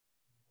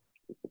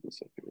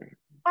this up here.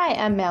 Hi,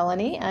 I'm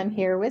Melanie. I'm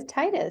here with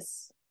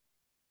Titus.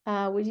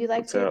 Would you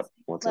like What's to up? say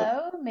What's up?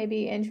 hello?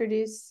 Maybe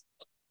introduce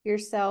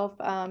yourself.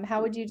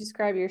 How would you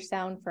describe your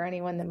sound for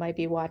anyone that might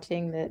be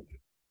watching that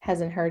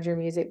hasn't heard your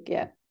music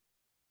yet?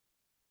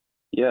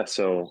 Yeah,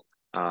 so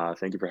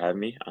thank you for having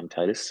me. I'm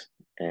Titus,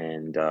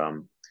 and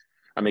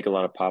I make a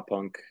lot of pop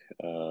punk,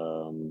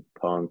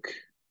 punk,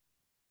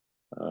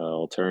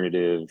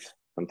 alternative,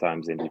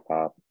 sometimes indie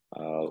pop.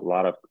 A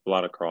lot of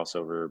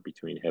crossover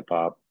between hip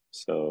hop,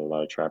 so a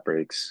lot of trap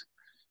breaks.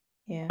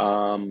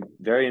 Yeah.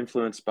 Very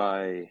influenced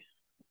by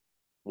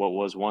what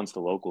was once the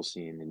local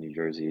scene in New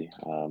Jersey.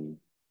 A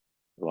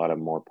lot of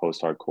more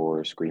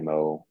post-hardcore,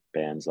 screamo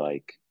bands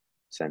like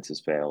Senses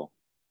Fail.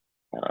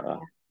 Uh, Yeah.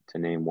 to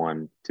name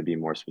one, to be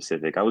more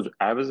specific, I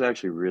was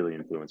actually really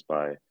influenced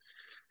by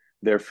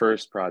their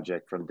first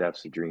project, From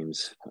Depths of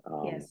Dreams.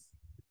 Yes.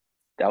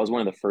 That was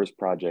one of the first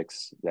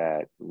projects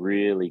that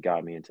really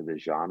got me into the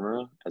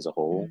genre as a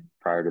whole. Mm.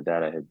 Prior to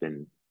that, I had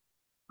been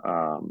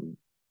um,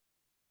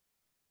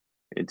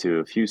 into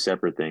a few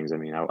separate things. I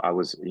mean, I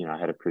was, I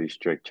had a pretty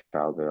strict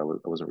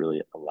childhood. I wasn't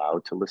really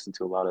allowed to listen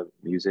to a lot of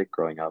music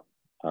growing up.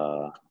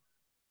 Uh,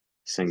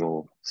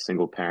 single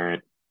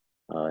parent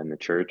in the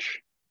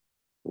church.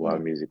 A lot Yeah.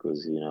 of music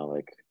was,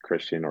 like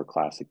Christian or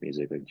classic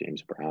music, like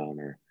James Brown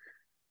or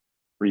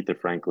Aretha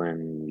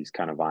Franklin. These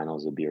kind of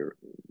vinyls would be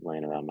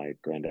laying around my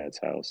granddad's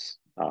house.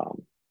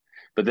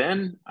 But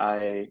then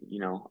I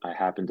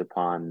happened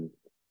upon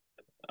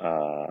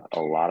a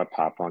lot of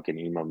pop punk and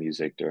emo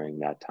music during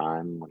that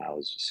time when I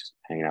was just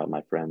hanging out with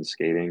my friends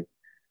skating.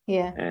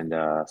 Yeah. And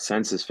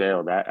Senses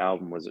Fail, that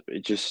album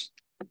it just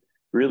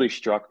really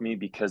struck me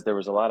because there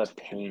was a lot of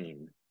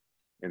pain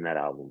in that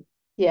album.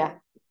 Yeah.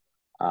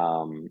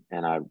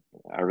 And I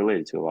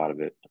related to a lot of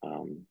it.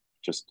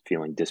 Just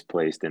feeling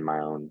displaced in my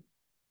own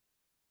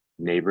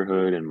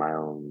neighborhood, in my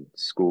own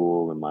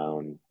school, in my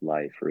own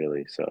life,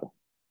 really. So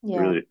Yeah.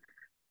 really,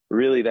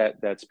 really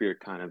that spirit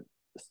kind of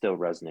still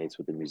resonates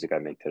with the music I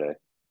make today.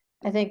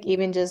 I think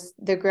even just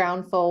the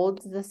ground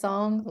folds the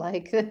song,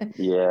 like that song is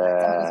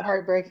Yeah,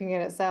 heartbreaking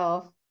in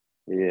itself.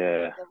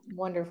 yeah,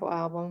 Wonderful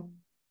album.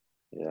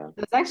 yeah.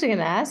 I was actually going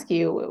to ask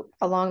you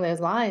along those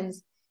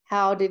lines,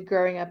 how did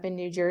growing up in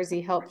New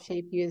Jersey help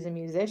shape you as a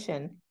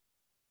musician?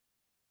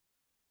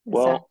 It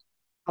sounds Well,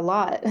 a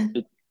lot.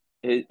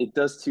 it it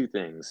does two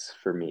things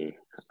for me,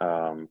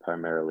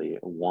 primarily.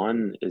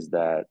 One is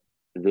that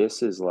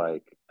this is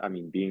like, I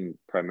mean, being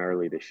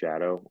primarily the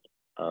shadow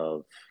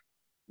of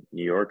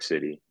New York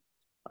City.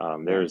 Yeah.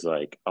 There's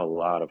like a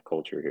lot of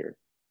culture here,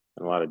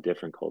 and a lot of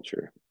different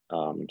culture.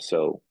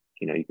 So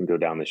you can go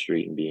down the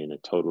street and be in a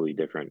totally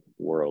different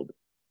world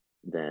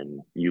than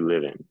you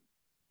live in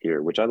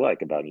here, which I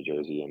like about New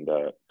Jersey, and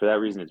for that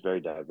reason, it's very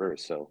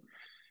diverse. So,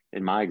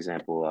 in my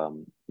example,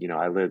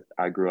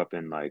 I grew up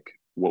in like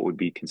what would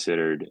be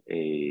considered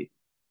a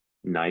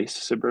nice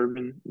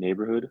suburban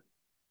neighborhood.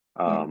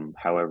 Yeah.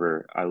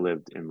 However, I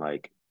lived in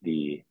like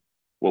the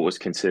what was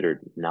considered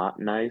not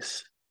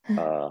nice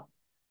uh,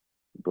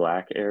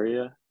 black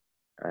area.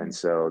 And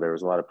so there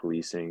was a lot of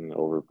policing,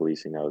 over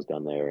policing that was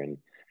done there. And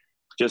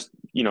just,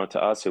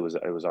 to us, it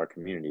was our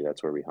community.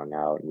 That's where we hung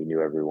out and we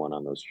knew everyone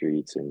on those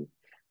streets. And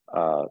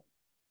uh,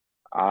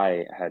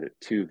 I had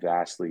two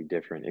vastly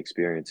different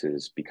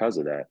experiences because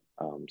of that.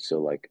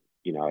 So like,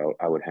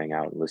 I would hang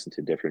out and listen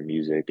to different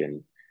music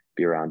and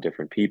be around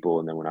different people.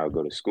 And then when I would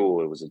go to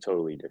school, it was a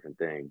totally different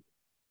thing.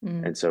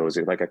 And Mm. so it was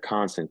like a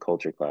constant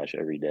culture clash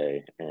every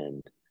day.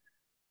 And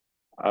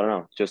I don't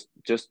know, just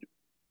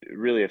it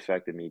really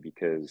affected me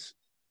because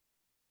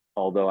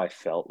although I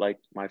felt like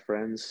my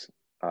friends,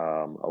 a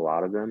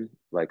lot of them,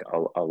 like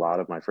a lot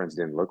of my friends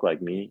didn't look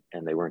like me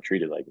and they weren't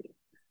treated like me.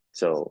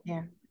 So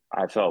Yeah.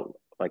 I felt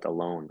like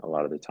alone a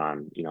lot of the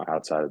time,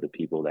 outside of the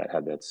people that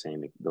had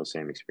those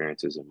same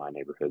experiences in my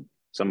neighborhood,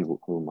 some of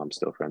whom I'm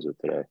still friends with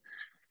today.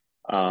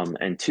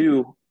 And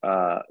two,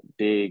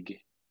 big,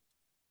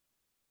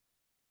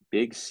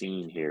 big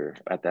scene here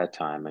at that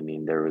time. I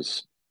mean,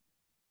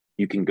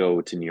 you can go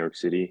to New York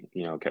City,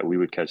 we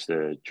would catch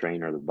the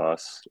train or the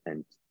bus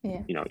and,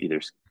 Yeah. either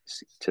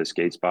to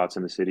skate spots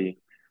in the city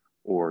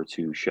or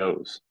to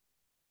shows.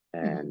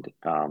 Mhm.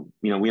 And,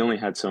 we only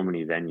had so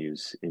many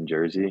venues in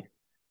Jersey,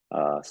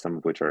 some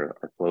of which are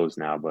closed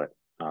now, but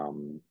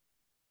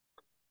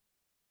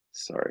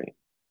sorry,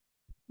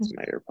 it's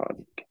my AirPod.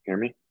 Can you hear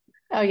me?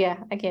 Oh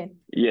yeah, I can.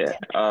 Yeah.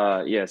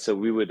 Yeah. So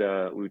we would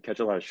catch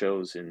a lot of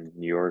shows in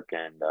New York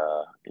and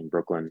in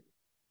Brooklyn.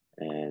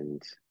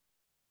 And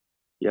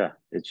yeah,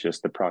 it's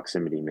just the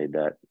proximity made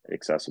that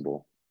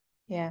accessible.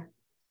 Yeah.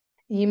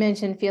 You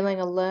mentioned feeling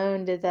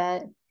alone. Is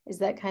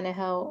that kind of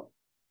how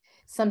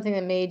something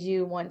that made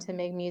you want to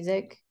make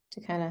music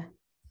to kind of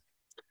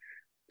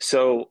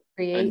So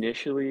create?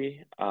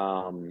 initially,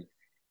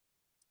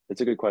 it's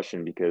a good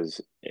question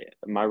because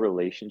my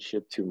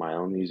relationship to my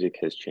own music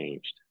has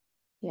changed.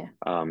 Yeah.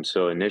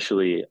 So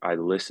initially, I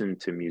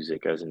listened to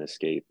music as an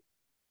escape,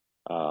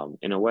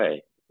 in a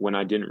way. When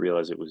I didn't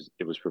realize it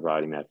was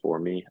providing that for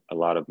me, a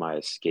lot of my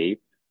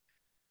escape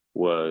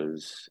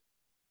was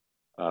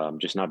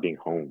just not being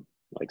home.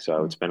 Like, so I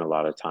would Mm. spend a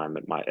lot of time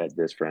at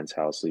this friend's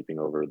house, sleeping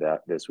over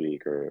that this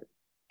week, or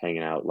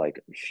hanging out,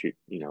 like, shoot,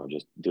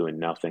 just doing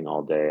nothing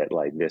all day at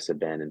like this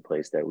abandoned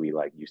place that we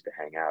like used to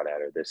hang out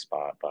at, or this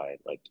spot by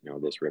like,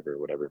 this river or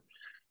whatever.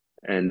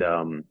 And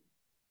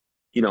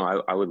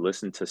I would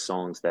listen to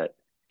songs that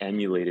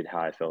emulated how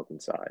I felt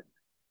inside.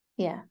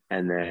 Yeah.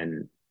 And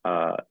then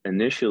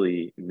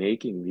initially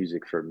making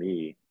music for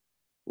me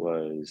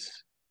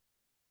was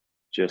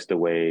just a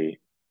way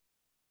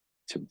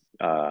to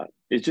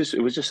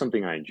it was just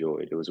something I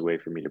enjoyed. It was a way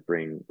for me to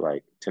bring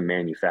like to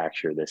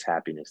manufacture this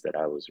happiness that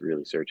I was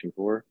really searching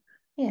for.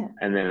 Yeah.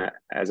 And then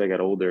as I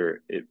got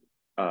older, it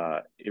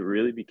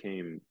really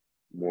became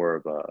more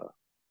of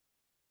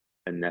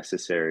a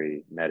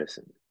necessary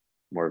medicine,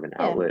 more of an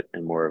Yeah. outlet,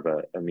 and more of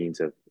a means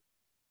of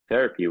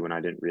therapy when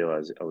I didn't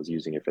realize I was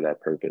using it for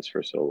that purpose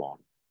for so long.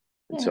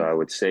 And so Yeah. I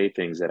would say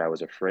things that I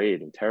was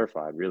afraid and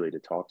terrified really to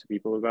talk to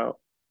people about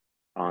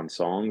on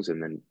songs.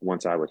 And then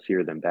once I would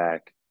hear them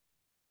back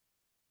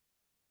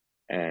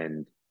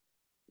and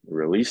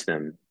release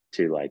them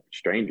to like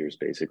strangers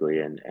basically,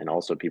 and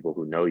also people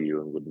who know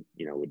you and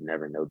would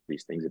never know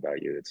these things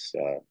about you, it's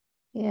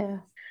Yeah.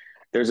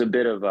 there's a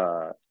bit of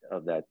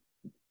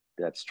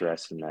that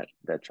stress and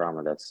that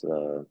trauma that's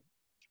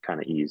kind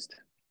of eased.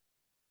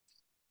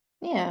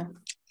 Yeah.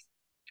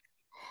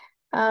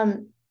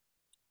 Um,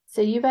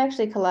 so you've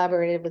actually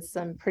collaborated with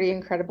some pretty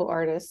incredible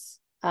artists.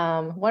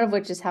 One of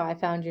which is how I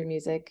found your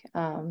music.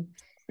 I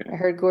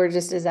heard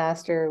Gorgeous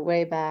Disaster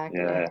way back,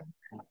 and Yeah.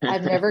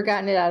 I've never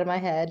gotten it out of my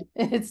head.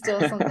 It's still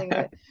something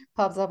that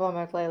pops up on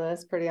my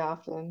playlist pretty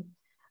often.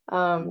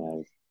 Um,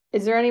 Nice.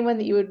 is there anyone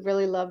that you would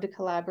really love to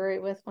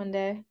collaborate with one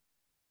day?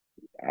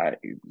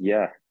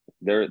 Yeah,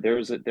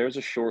 there's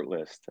a short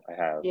list I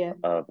have Yeah.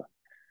 of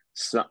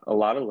a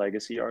lot of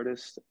legacy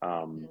artists.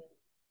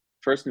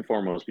 First and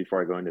foremost, before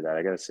I go into that,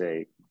 I gotta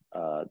say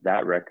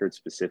that record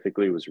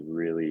specifically was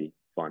really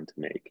fun to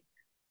make.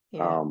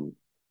 Yeah. Um,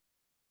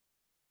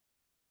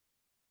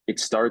 it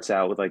starts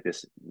out with like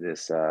this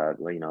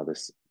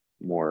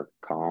more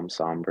calm,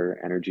 somber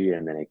energy,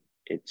 and then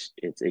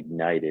it's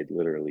ignited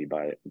literally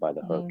by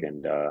the hook. Mhm.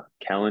 And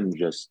Kellen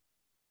just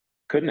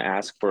couldn't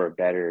ask for a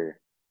better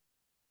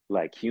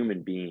like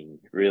human being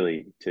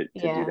really to do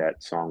Yeah.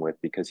 that song with,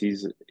 because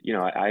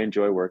I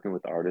enjoy working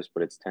with artists,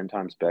 but it's 10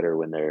 times better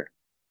when they're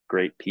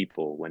great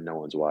people when no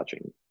one's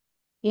watching,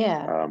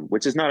 Yeah.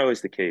 which is not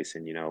always the case.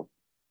 And in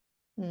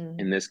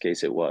Mm. this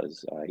case it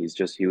was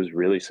he was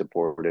really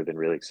supportive and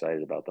really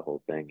excited about the whole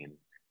thing. And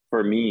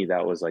for me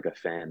that was like a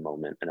fan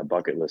moment and a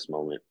bucket list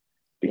moment,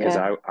 because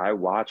Yeah. I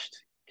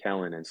watched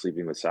Kellen and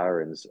Sleeping with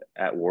Sirens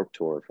at Warped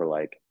Tour for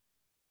like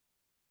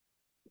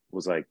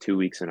was like 2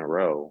 weeks in a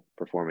row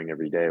performing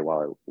every day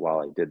while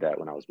I did that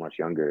when I was much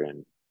younger.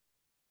 And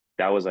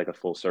that was like a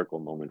full circle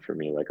moment for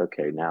me. Like,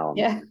 okay,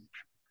 Yeah.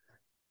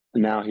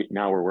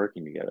 now we're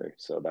working together.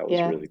 So that was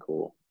Yeah. really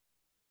cool.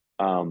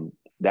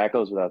 That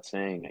goes without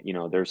saying,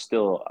 there's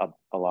still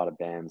a lot of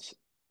bands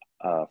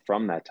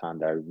from that time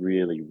that I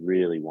really,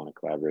 really want to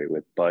collaborate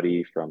with.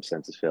 Buddy from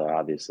Census Fail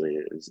obviously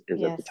is at the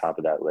Yes. top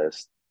of that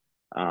list.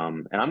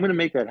 And I'm going to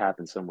make that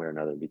happen somewhere or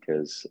another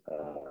because,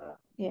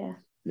 Yeah.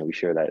 we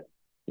share that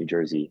New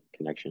Jersey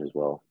connection as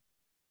well.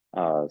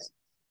 Uh,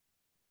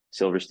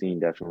 Silverstein,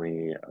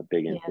 definitely a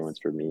big influence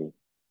Yes. for me.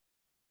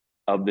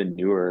 Of the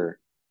newer,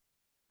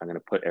 I'm going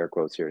to put air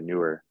quotes here,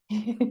 newer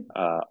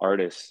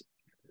artists,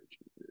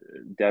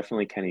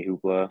 definitely Kenny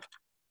Hoopla,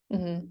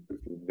 Hmm.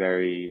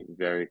 very,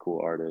 very cool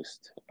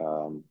artist,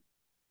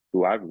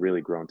 who I've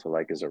really grown to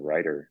like as a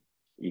writer,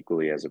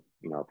 equally as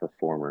a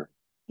performer.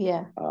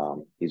 Yeah.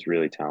 He's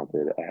really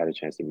talented. I had a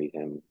chance to meet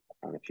him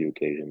on a few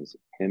occasions.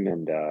 Him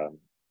and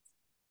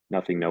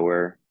Nothing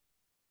Nowhere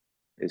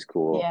is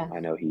cool. Yeah. I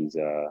know he's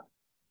on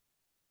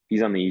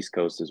the East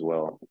Coast as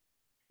well.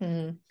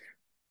 Hmm.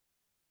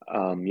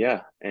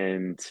 Yeah,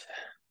 and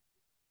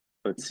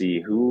let's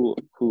see who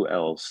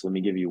else. Let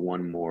me give you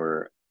one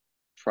more.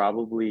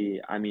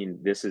 Probably, I mean,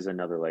 this is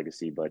another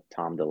legacy, but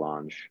Tom Yeah.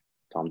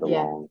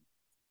 DeLonge.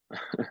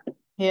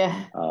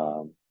 Yeah.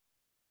 Um,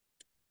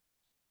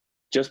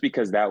 just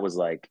because that was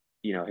like,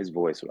 his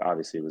voice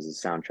obviously was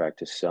a soundtrack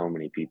to so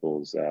many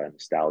people's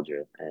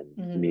nostalgia,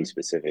 and me Hmm.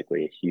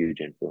 specifically, a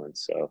huge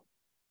influence. So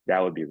that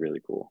would be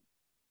really cool.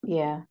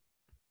 Yeah.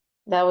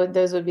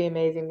 Those would be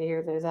amazing to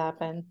hear those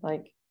happen.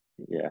 Like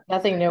Yeah,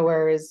 Nothing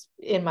Nowhere is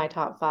in my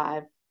top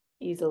five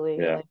easily.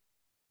 yeah, Like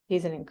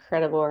he's an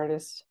incredible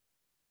artist.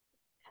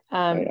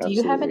 I Do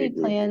you have absolutely any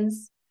agree.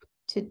 plans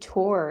to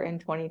tour in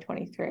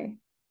 2023?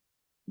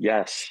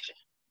 Yes,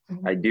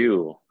 I Mhm.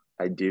 do.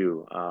 I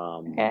do. We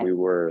Okay.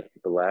 were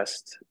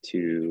blessed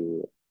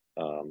to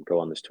go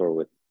on this tour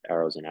with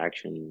Arrows in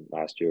Action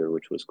last year,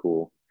 which was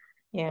cool.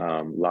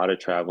 Yeah. A lot of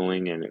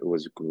traveling, and it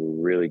was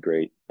really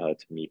great to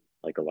meet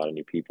like a lot of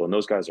new people. And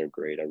those guys are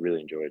great. I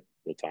really enjoyed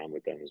the time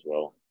with them as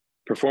well.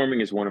 Performing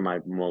is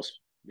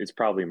it's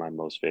probably my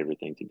most favorite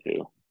thing to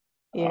do,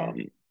 Yeah.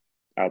 um,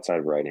 outside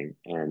of writing.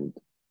 And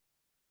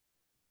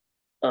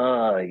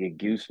I get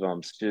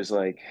goosebumps just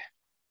like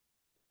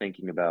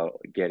thinking about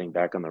getting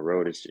back on the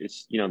road.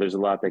 It's there's a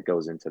lot that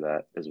goes into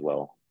that as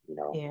well.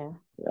 Yeah.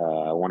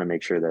 I want to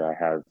make sure that I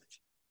have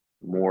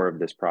more of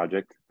this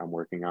project I'm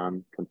working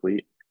on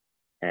complete.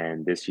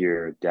 And this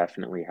year,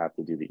 definitely have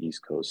to do the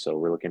East Coast. So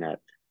we're looking at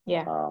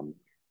Yeah. um,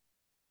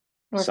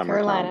 North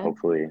summertime, Carolina.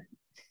 hopefully.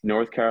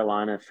 North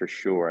Carolina for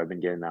sure. I've been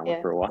getting that one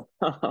Yeah. for a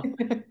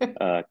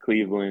while.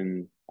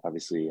 Cleveland,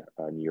 obviously,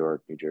 New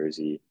York, New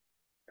Jersey,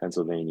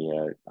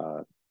 Pennsylvania.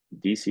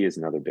 DC is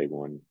another big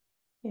one,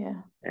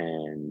 Yeah.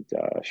 and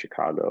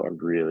Chicago. I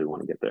really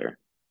want to get there.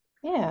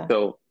 Yeah.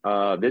 So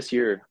this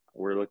year,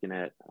 we're looking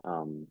at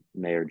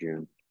May or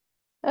June.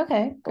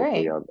 Okay,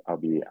 Hopefully, great. I'll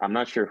be. I'm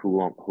not sure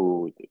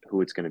who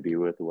it's going to be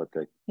with, what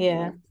the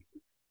Yeah.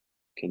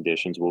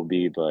 conditions will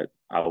be, but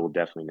I will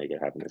definitely make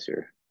it happen this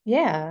year.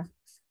 Yeah.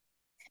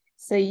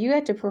 So you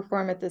had to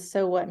perform at the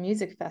So What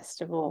Music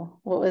Festival.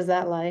 What was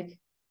that like?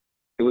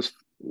 It was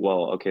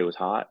well, okay, it was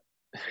hot.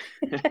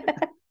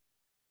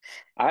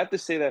 I have to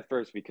say that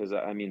first because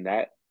I mean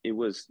that it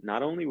was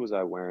not only was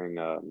I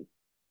was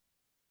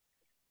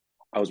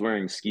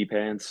wearing ski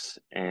pants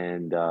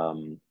and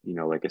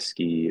like a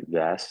ski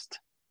vest.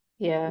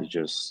 Yeah. It's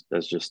just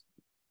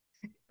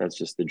that's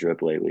just the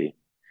drip lately.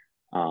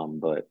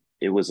 But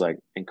it was like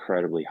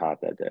incredibly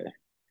hot that day.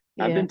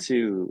 I've Yeah. been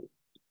to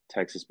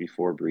Texas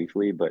before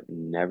briefly, but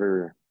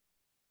never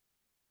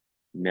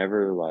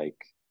like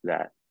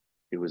that.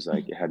 It was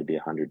like it had to be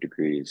 100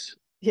 degrees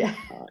Yeah.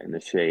 in the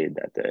shade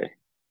that day,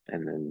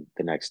 and then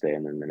the next day,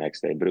 and then the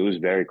next day. But it was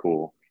very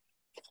cool.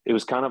 It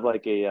was kind of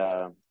like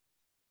a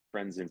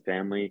friends and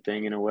family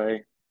thing in a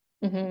way.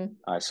 Hmm.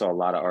 I saw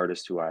a lot of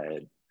artists who I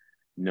had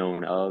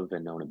known of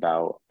and known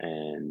about,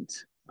 and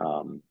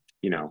um,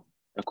 you know,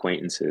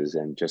 acquaintances,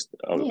 and just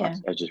Yeah.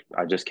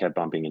 I just kept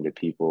bumping into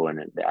people,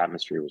 and the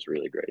atmosphere was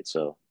really great.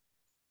 So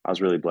I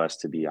was really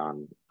blessed to be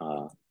on,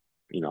 a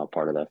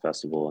part of that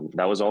festival, and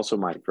that was also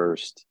my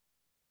first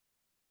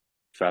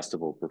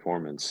festival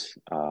performance,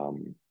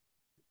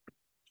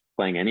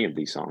 playing any of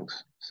these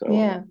songs. So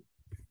Yeah.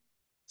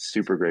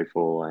 super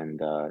grateful, and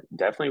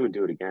definitely would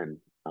do it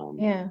again.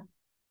 Yeah.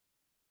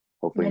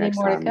 Hopefully Many next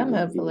more to time come, even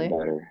hopefully.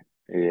 better.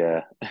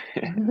 Yeah.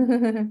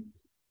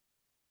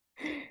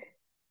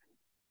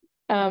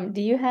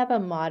 Do you have a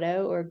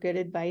motto or good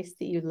advice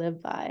that you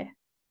live by?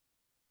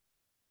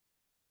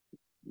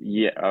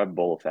 Yeah,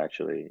 both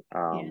actually.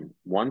 Yeah.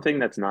 One thing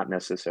that's not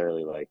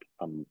necessarily like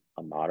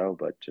a motto,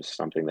 but just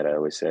something that I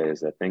always say is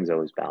that things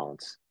always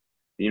balance.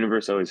 The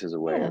universe always has a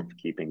way Yeah. of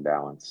keeping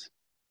balance.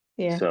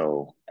 Yeah.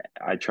 So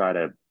I try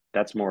to,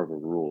 that's more of a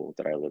rule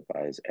that I live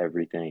by is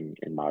everything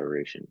in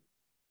moderation.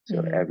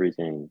 So Hmm.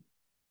 everything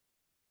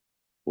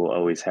will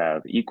always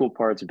have equal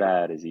parts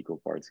bad as equal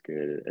parts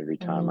good. Every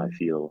time I Hmm.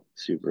 feel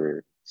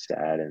super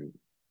sad and,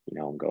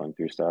 I'm going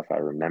through stuff, I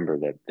remember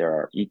that there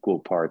are equal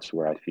parts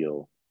where I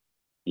feel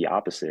the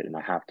opposite. And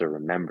I have to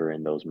remember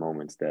in those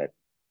moments that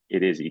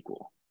it is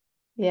equal.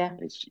 Yeah.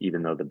 It's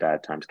even though the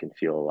bad times can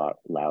feel a lot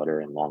louder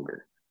and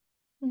longer.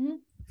 Hmm.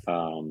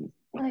 Um,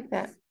 I like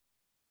that.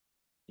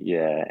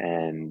 yeah.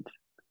 And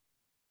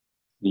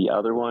the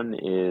other one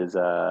is,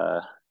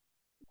 oh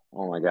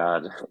my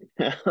God,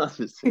 I was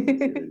just saying this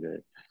the other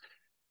day.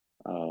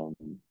 Um,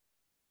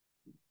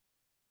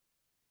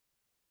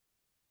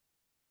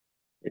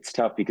 it's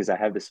tough because I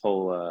have this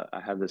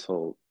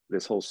whole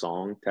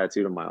song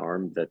tattooed on my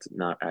arm that's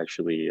not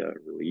actually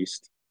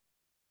released,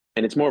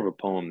 and it's more of a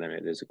poem than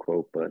it is a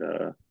quote, but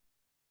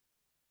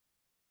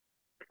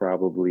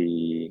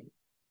probably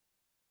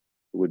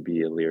would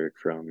be a lyric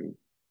from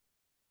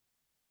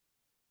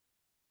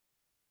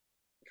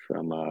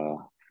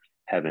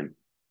Heaven,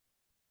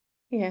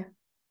 Yeah.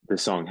 the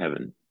song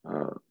Heaven.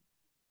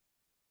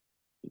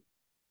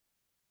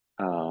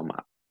 Um,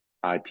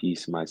 I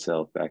piece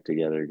myself back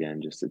together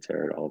again just to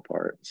tear it all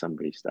apart.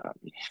 Somebody stop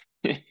me.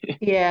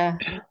 Yeah.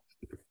 I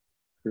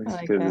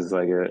like Because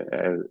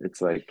that.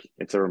 it's like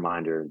it's a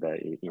reminder that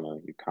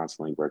you're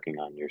constantly working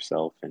on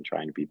yourself and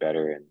trying to be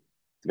better, and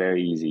it's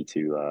very easy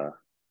to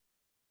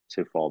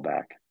fall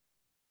back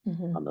on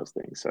Hmm. those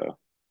things. So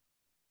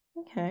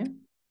Okay.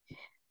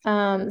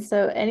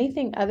 So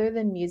anything other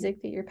than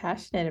music that you're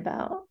passionate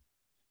about?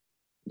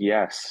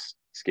 yes,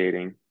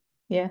 skating,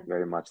 Yeah.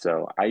 very much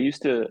so. I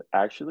used to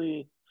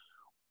actually,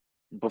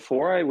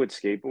 before I would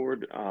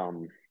skateboard,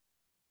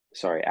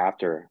 sorry,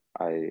 after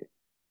I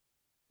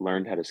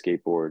learned how to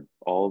skateboard,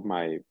 all of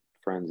my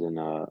friends in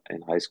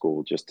high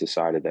school just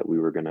decided that we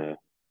were gonna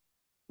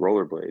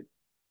rollerblade.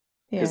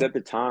 Because Yeah. at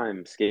the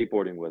time,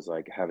 skateboarding was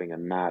like having a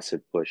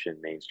massive push in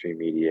mainstream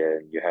media,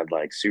 and you had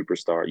like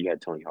Superstar, you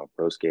had Tony Hawk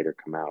Pro Skater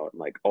come out, and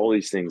like all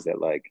these things that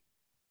like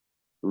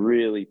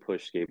really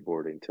pushed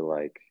skateboarding to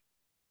like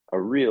a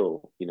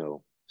real,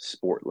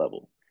 sport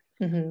level.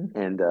 Hmm.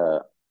 And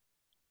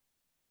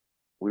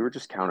we were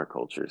just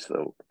counterculture,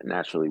 so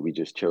naturally we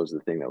just chose the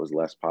thing that was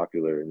less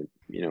popular, and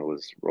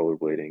was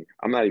rollerblading.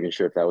 I'm not even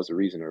sure if that was a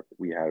reason or if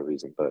we had a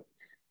reason, but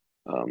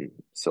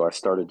so I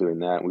started doing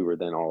that. We were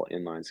then all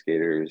inline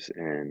skaters,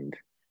 and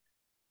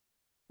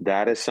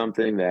that is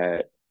something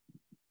that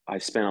I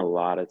spent a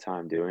lot of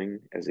time doing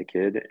as a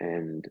kid,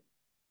 and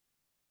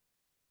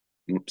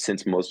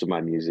since most of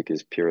my music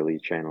is purely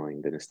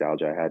channeling the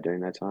nostalgia I had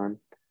during that time,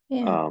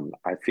 Yeah.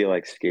 I feel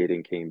like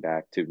skating came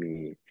back to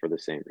me for the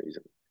same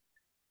reason.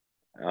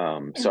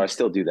 So Yeah. I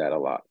still do that a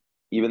lot,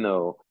 even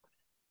though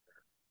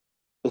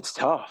it's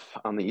tough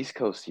on the East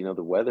Coast. The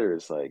weather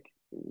is like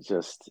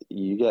just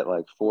you get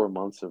like 4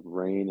 months of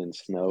rain and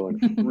snow and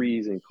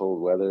freezing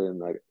cold weather, and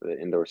like the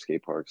indoor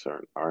skate parks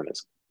aren't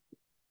as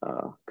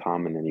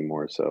common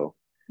anymore. So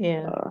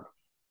Yeah. uh,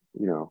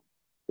 you know,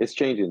 it's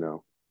changing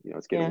though.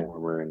 It's getting Yeah.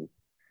 warmer, and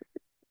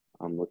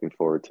I'm looking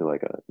forward to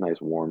like a nice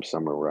warm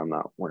summer where I'm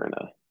not wearing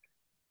a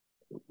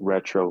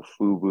retro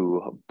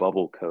FUBU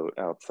bubble coat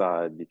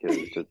outside because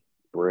it's just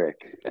brick.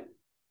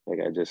 Like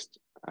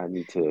I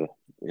need to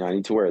I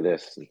need to wear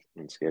this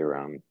and skate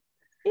around.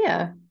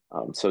 Yeah.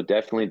 So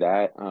definitely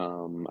that.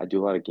 I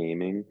do a lot of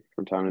gaming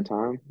from time to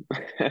time.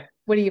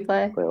 What do you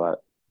play? Play a lot.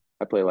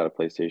 I play a lot of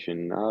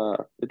PlayStation.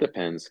 It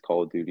depends.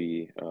 Call of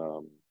Duty.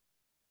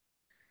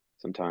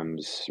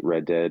 Sometimes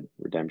Red Dead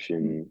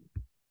Redemption.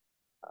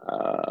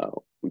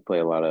 We play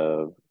a lot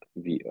of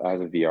I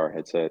have a VR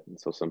headset, and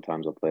so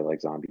sometimes I'll play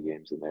like zombie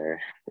games in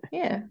there.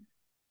 Yeah.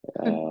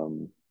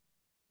 Um,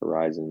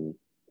 Horizon.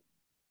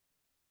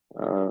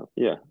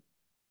 Yeah.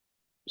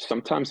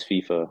 Sometimes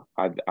FIFA.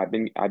 I've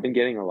been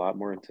getting a lot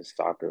more into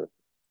soccer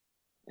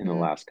in the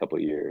Mm. last couple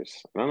of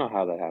years. I don't know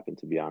how that happened,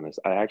 to be honest.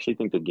 I actually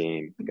think the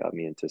game got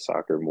me into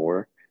soccer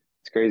more.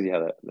 It's crazy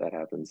how that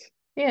happens.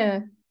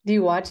 Yeah. Do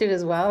you watch it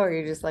as well, or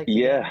you just like the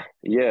Yeah,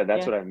 game? yeah,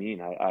 that's Yeah. what I mean.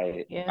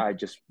 Yeah. I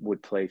just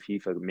would play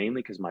FIFA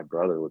mainly because my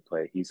brother would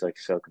play. He's like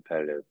so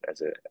competitive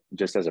as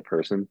a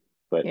person,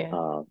 but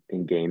Yeah.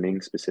 in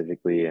gaming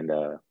specifically, and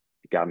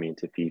it got me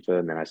into FIFA,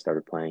 and then I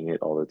started playing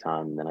it all the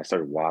time. And then I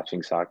started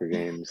watching soccer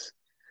games,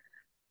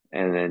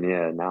 and then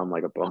yeah, now I'm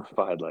like a bona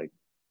fide like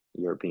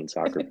European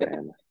soccer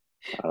fan.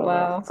 I don't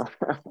know.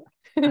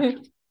 Wow.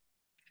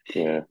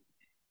 Yeah.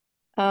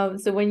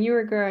 So when you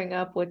were growing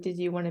up, what did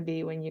you want to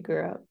be when you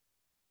grew up?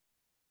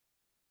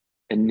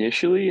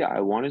 Initially, I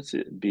wanted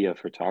to be a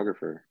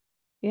photographer.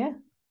 Yeah.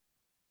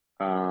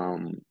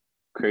 Um,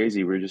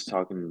 Crazy. We were just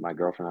talking, my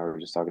girlfriend and I were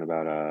just talking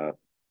about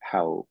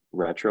how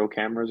retro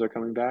cameras are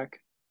coming back.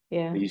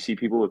 Yeah. You see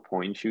people with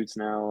point and shoots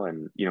now,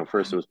 and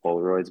first it was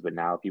Polaroids, but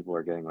now people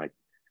are getting like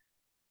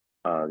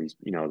these,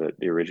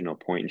 the original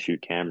point and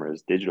shoot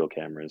cameras, digital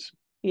cameras.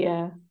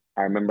 Yeah.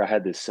 I remember I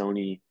had this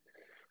Sony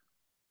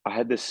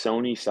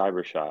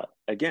Cybershot.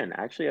 Again,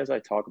 actually, as I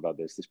talk about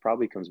this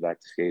probably comes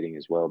back to skating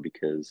as well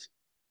because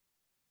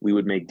we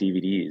would make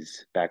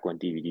DVDs back when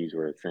DVDs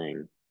were a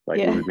thing. Like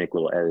we Yeah. would make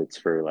little edits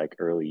for like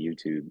early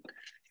YouTube.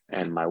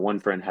 And my one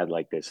friend had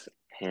like this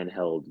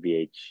handheld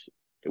VH.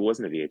 It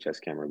wasn't a VHS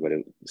camera, but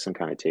it was some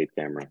kind of tape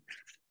camera.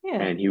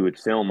 Yeah. And he would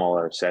film all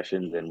our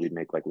sessions, and we'd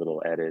make like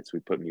little edits.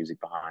 We'd put music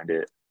behind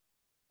it,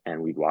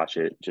 and we'd watch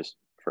it just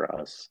for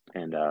us.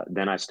 And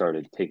then I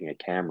started taking a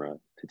camera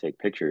to take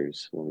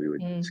pictures when we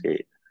would Mm.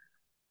 skate.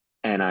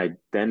 And I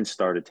then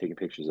started taking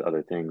pictures of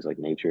other things like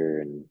nature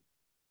and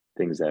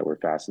things that were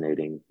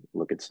fascinating,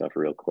 look at stuff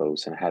real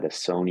close. And I had a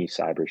Sony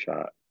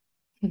Cybershot,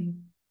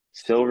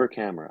 silver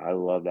camera. I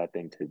love that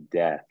thing to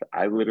death.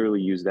 I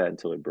literally used that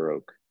until it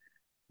broke.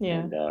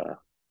 Yeah. And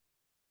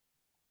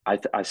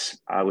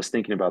I was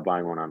thinking about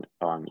buying one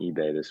on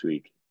eBay this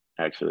week,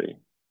 actually,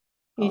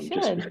 You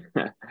just should.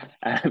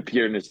 out of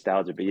pure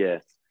nostalgia. But yeah,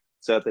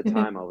 so at the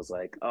time I was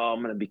like, oh,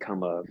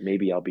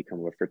 maybe I'll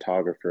become a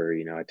photographer.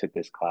 I took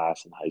this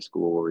class in high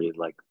school where we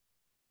like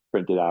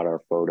printed out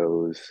our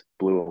photos,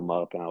 blew them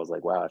up, and I was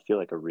like, wow, I feel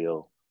like a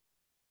real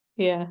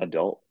Yeah.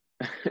 adult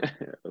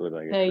with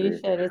like a No, you career.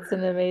 should. It's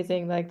an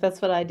amazing, like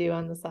that's what I do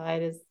on the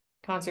side is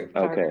concert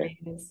Okay. photography.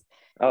 It's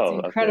an Oh,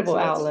 okay. incredible So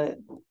that's outlet.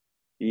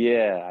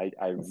 yeah.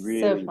 I It's so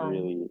really fun.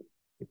 really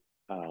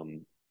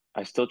um.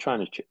 I still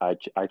trying to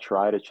I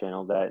try to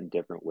channel that in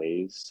different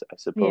ways. I Yeah.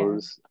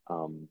 suppose.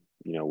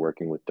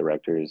 Working with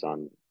directors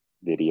on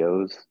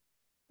videos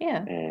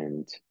Yeah.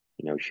 and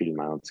shooting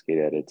my own skate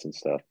edits and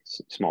stuff.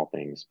 Small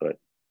things, but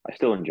I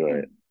still enjoy Yeah.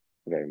 it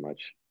very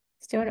much.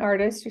 Still an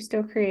artist, you're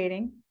still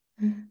creating.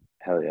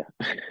 Hell yeah,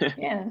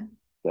 Yeah.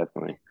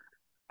 definitely.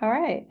 All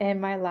right. And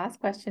my last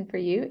question for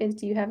you is,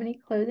 do you have any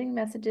closing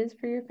messages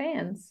for your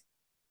fans?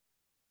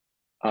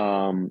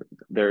 Um,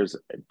 there's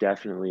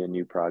definitely a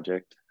new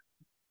project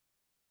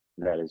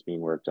that is being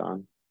worked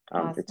on.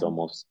 Awesome.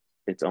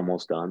 It's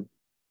almost done.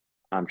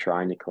 I'm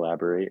trying to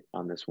collaborate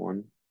on this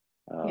one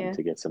Yeah.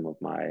 to get some of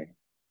my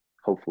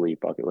hopefully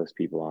bucket list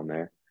people on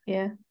there.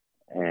 Yeah.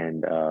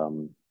 And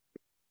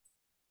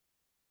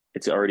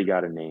it's already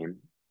got a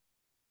name,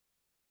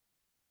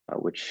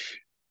 which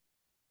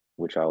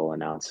I will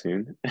announce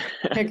soon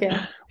Okay.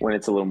 when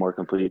it's a little more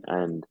complete.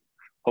 And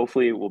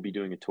hopefully, we'll be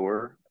doing a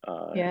tour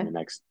in Yeah. the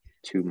next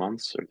 2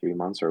 months or 3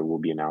 months, or we'll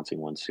be announcing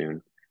one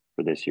soon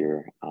for this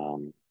year.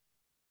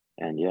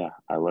 And yeah,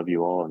 I love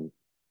you all, and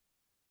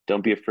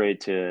don't be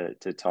afraid to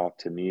talk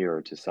to me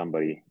or to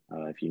somebody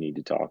if you need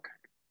to talk,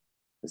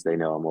 as they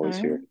know I'm All always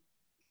right. here.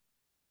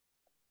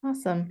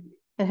 Awesome.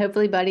 And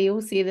hopefully Buddy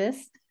will see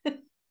this.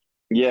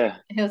 Yeah,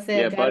 He'll say,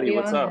 yeah, I've got to buddy, be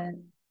what's on up?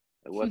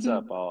 that. What's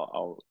up?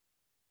 I'll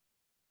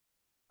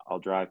I'll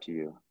drive to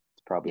you.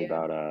 It's probably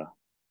Yeah. about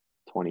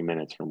 20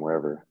 minutes from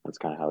wherever. That's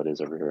kind of how it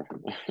is over here.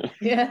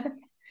 Yeah.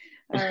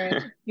 All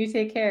right. You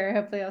take care.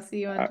 Hopefully I'll see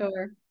you on Uh,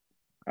 tour.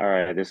 All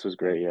right, this was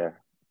great. Yeah.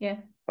 Yeah.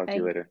 Talk to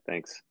you Bye. later.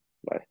 Thanks.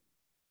 Bye.